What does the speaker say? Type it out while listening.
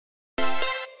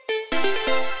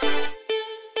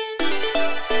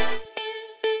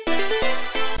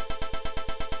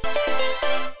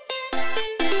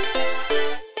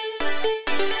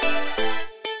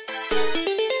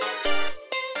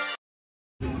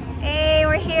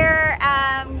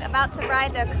About to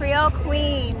ride the Creole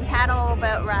Queen paddle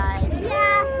boat ride.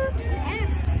 Yeah. And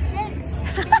it stinks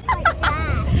like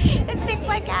gas. It stinks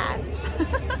like gas.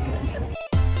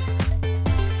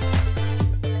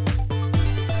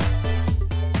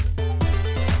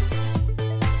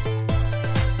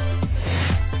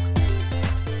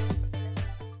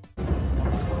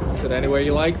 Sit anywhere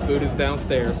you like, food is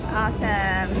downstairs.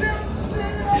 Awesome.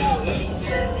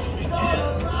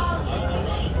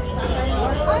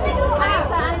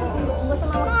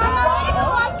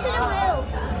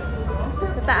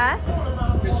 Sa taas?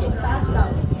 Taas daw.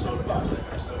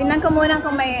 Tingnan ko muna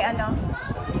kung may ano.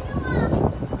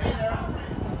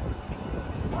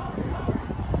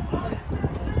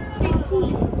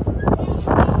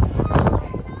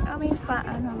 Oh, may pa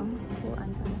ano.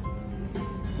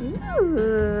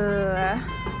 Ooh.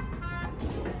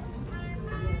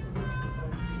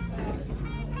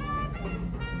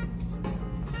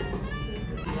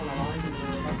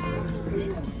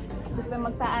 Gusto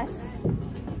magtaas.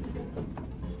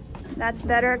 That's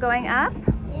better going up?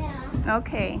 Yeah.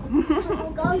 Okay.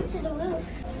 I'm going to the roof.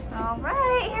 All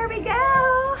right, here we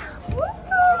go. Woo!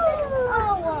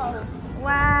 Oh, whoa.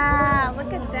 Wow,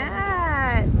 look at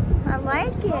that. I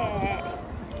like it.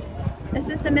 This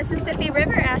is the Mississippi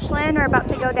River, Ashlyn. We're about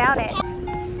to go down it.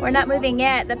 We're not moving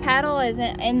yet. The paddle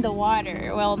isn't in the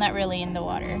water. Well, not really in the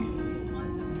water.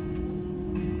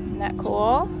 Isn't that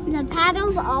cool? The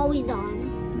paddle's always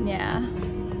on. Yeah.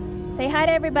 Say hi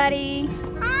to everybody.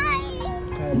 Hi.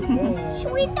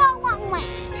 Sweet dog one.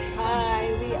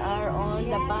 Hi, we are on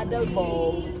the paddle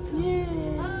boat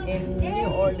in New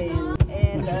Orleans,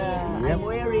 and I'm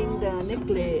wearing the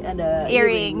necklace and the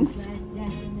Earrings.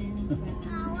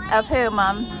 Of who,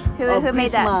 Mom? Who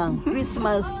made that?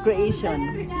 Christmas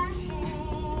creation.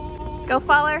 Go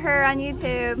follow her on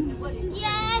YouTube.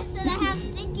 Yes, and I have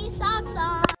sticky socks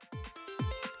on.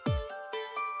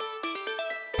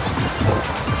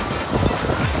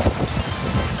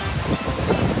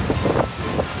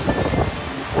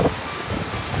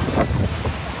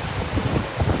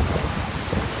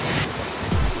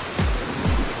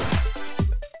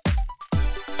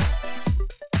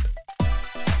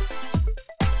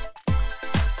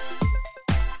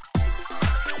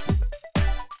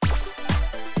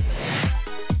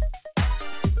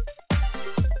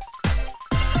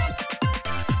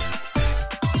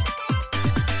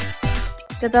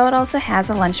 The boat also has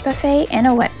a lunch buffet and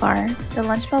a wet bar. The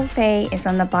lunch buffet is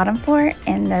on the bottom floor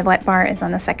and the wet bar is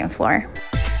on the second floor.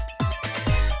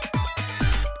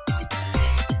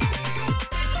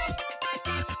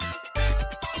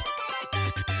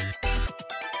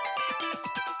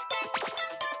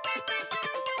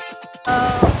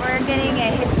 We're getting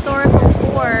a historical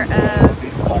tour of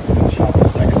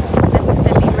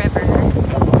Mississippi River.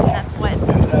 That's what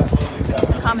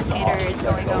the commentator is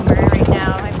going over right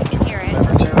now, if you can hear it.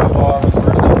 The bar was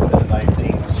first opened in the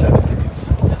 1970s.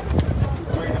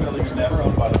 During the building was never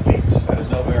owned by the fleet. There is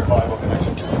no verifiable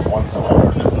connection to it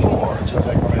whatsoever. Therefore, to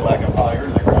take from a lack of hire,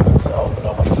 the ground itself, it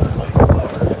almost certainly was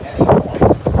never at any point.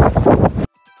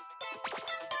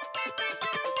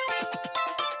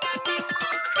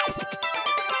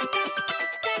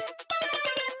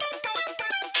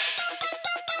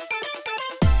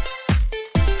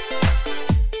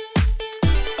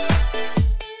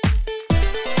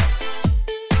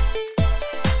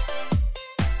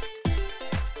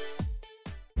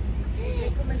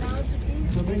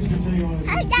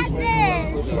 I got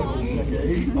this.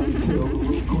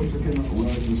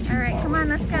 All right, come on,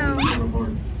 let's go.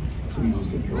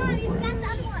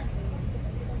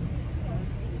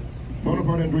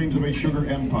 Bonaparte had dreams of a sugar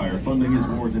empire, funding his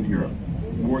wars in Europe.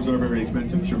 Wars are very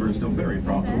expensive, sugar is still very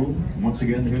profitable. Once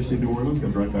again, the history of New Orleans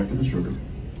comes right back to the sugar.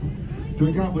 To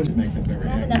accomplish it, make them very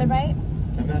angry. Another bite?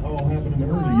 And that all happened in the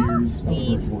early years of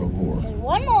the First World War. And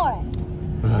one more.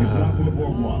 It's not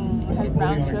World War I. Has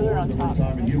brown sugar on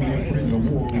top. The U.S. the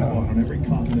war was fought on every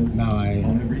continent, Now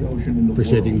on every ocean in the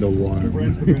appreciating world. the war. The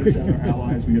French, the British, and their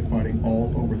allies, we had fighting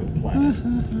all over the planet.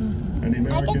 And the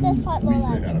Americans, we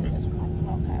stayed out of it.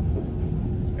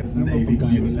 As the Navy,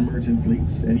 U.S. merchant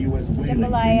fleets, and U.S. whaling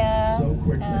fleets so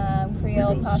quickly.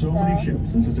 Creole We built so many pasta,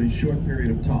 ships in such a short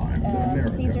period of time that America,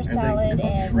 Caesar as a salad, and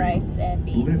country, rice and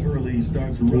beans. literally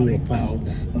starts running out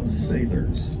pasta. of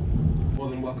sailors. More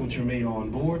than welcome to remain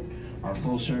on board. Our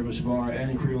full-service bar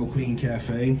and Creole Queen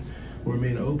Cafe will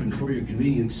remain open for your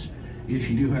convenience. If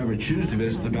you do, however, choose to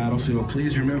visit the battlefield,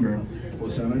 please remember, we'll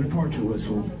sound a departure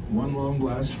whistle. One long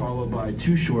blast followed by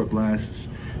 2 short blasts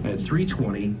at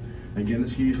 3:20. Again,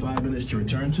 let's give you 5 minutes to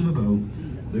return to the boat.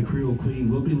 The Creole Queen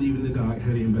will be leaving the dock,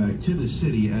 heading back to the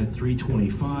city at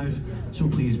 3:25, so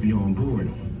please be on board.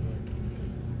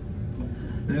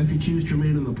 Now, if you choose to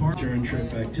remain in the park during trip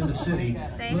back to the city,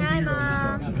 Say will hi, be your own Mom.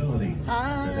 responsibility.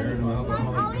 Now, there are no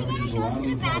alcoholic beverages allowed on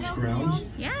the park's grounds.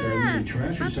 Yeah, There are many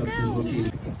trash let's receptacles go.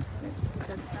 located.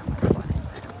 That's not what I wanted,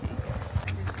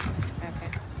 but okay.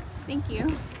 Okay. Thank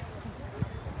you.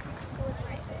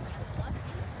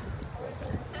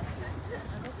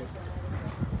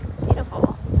 It's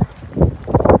beautiful.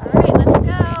 All right, let's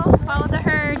go. Follow the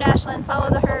herd, Ashlyn. Follow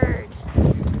the herd.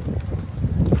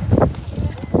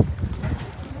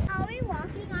 Are we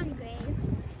walking on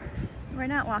graves? We're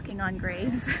not walking on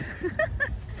graves.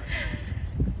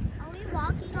 Are we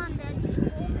walking on dead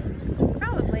people?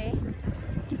 Probably.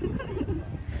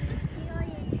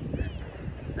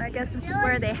 So I guess this is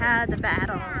where they had the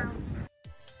battle.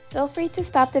 Feel free to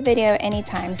stop the video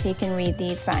anytime so you can read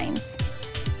these signs.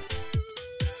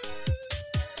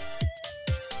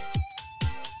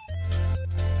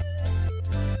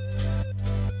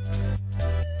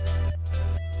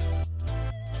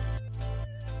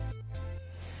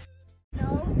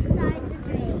 No signs of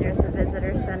graves. There's a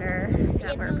visitor center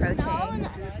that we're approaching.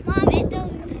 Mom, it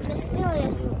does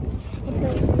mysterious. It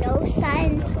does no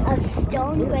sign of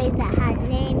stone grave that had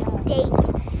names,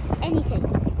 dates, anything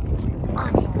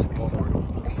on it.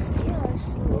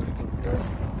 Mysteriously,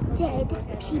 there's dead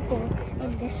people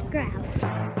in this ground.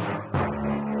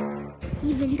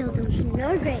 Even though there's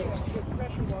no graves.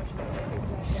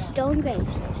 Stone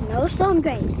graves. There's no stone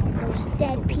graves. There's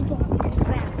dead people in the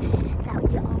ground that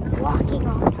we are walking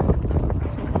on.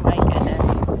 Oh my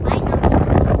goodness. I noticed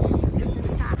that because of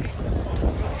soccer.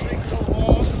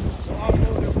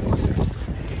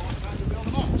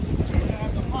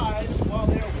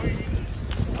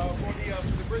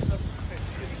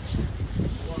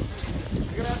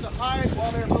 You're gonna have to hide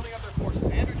while they're building up their forces.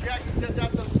 Andrew Jackson sends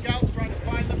out some scouts trying to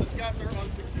find them. The scouts are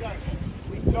unsuccessful.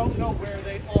 We don't know where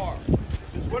they are.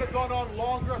 This would have gone on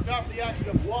longer if not for the action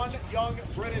of one young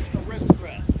British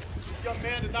aristocrat. This young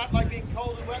man did not like being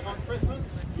cold and wet on Christmas.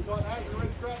 He thought as an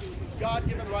aristocrat it was his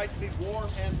God-given right to be warm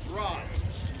and dry.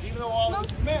 Even though all of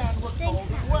his men were cold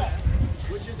and wet,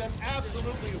 which is an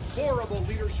absolutely horrible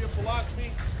leadership philosophy,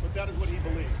 but that is what he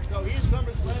believes. So he's some of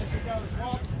his men took out the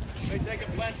swamps. They take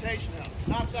a plantation out.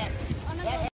 Not that one.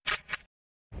 That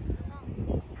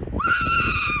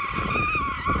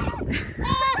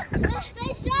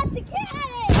They shot the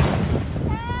cannon!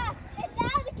 And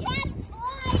now the cannons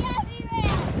fly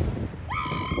everywhere!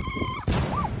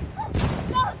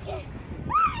 So scared!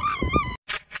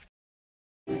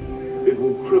 it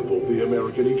will cripple the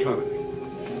American economy.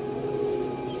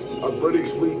 A British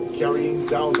fleet carrying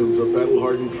thousands of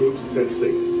battle-hardened troops set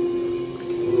sail.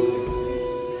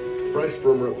 Fresh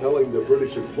from repelling the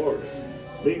British in Florida,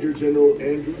 Major General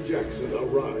Andrew Jackson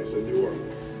arrives in New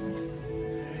Orleans.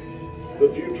 The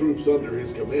few troops under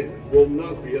his command will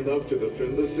not be enough to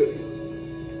defend the city.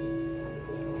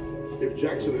 If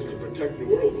Jackson is to protect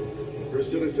New Orleans, her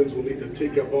citizens will need to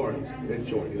take up arms and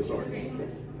join his army.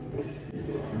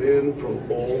 Men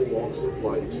from all walks of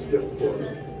life step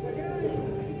forward,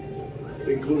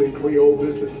 including Creole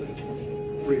businessmen,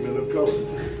 freemen of color,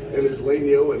 and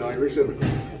Isleño and Irish immigrants.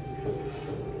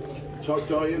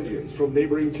 Choctaw Indians from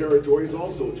neighboring territories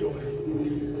also join.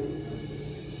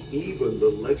 Even the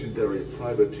legendary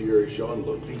privateer Jean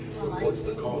Lafitte supports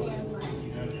the cause.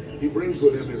 He brings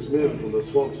with him his men from the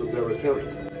swamps of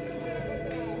Barataria.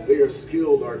 They are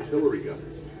skilled artillery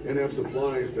gunners and have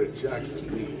supplies that Jackson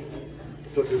needs,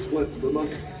 such as flints for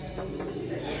muskets.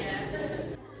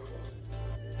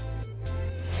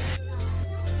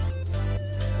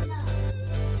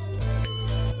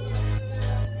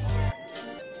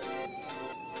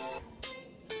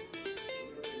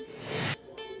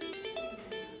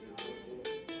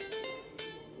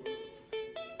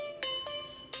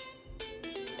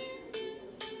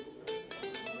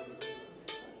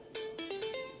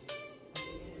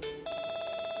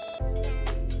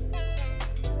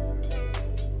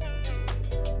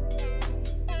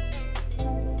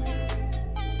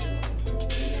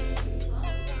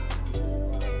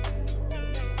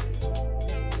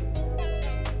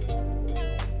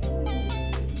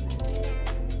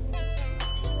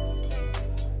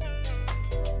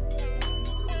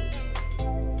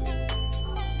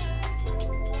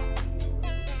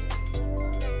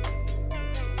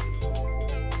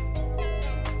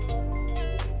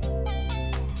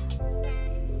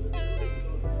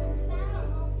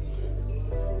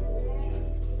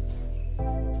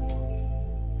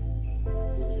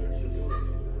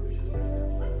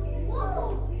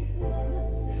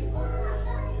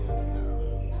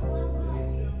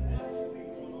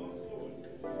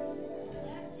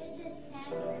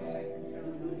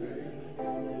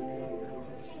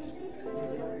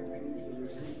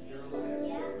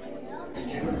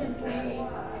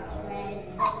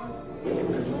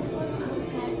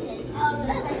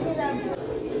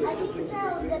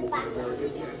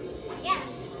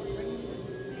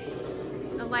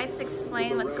 lights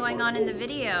explain what's going on in the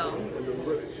video.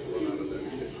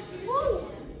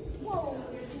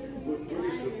 With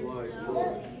British supplies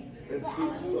low and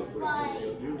troops suffering from the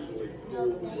unusually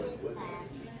cold wet weather,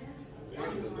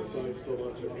 Patton decides to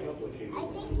launch a complicated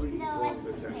three-pronged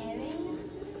attack.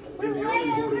 In the early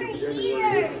morning of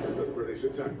January 8th, the British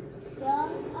attack.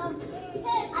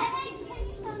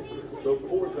 The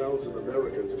 4,000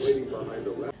 Americans waiting behind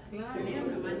the left.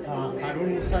 Harun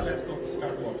Musa, let's go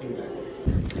start walking back.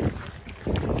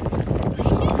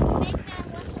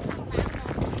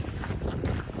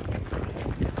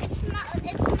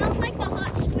 It smells like the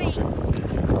hot springs.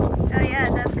 Oh yeah,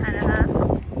 it does kind of, huh?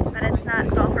 But it's not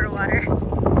sulfur water.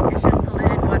 It's just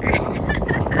polluted water. Does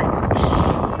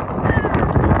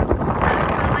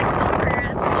smell like sulfur,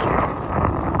 that's for sure.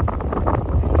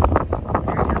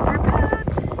 There goes our boat.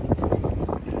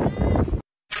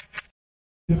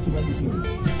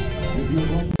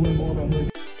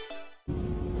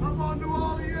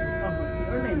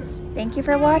 Thank you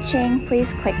for watching.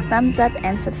 Please click thumbs up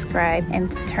and subscribe and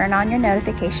turn on your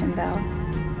notification bell.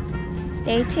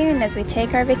 Stay tuned as we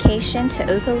take our vacation to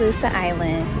Okaloosa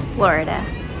Island, Florida.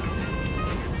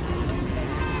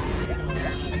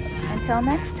 Until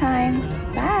next time,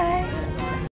 bye!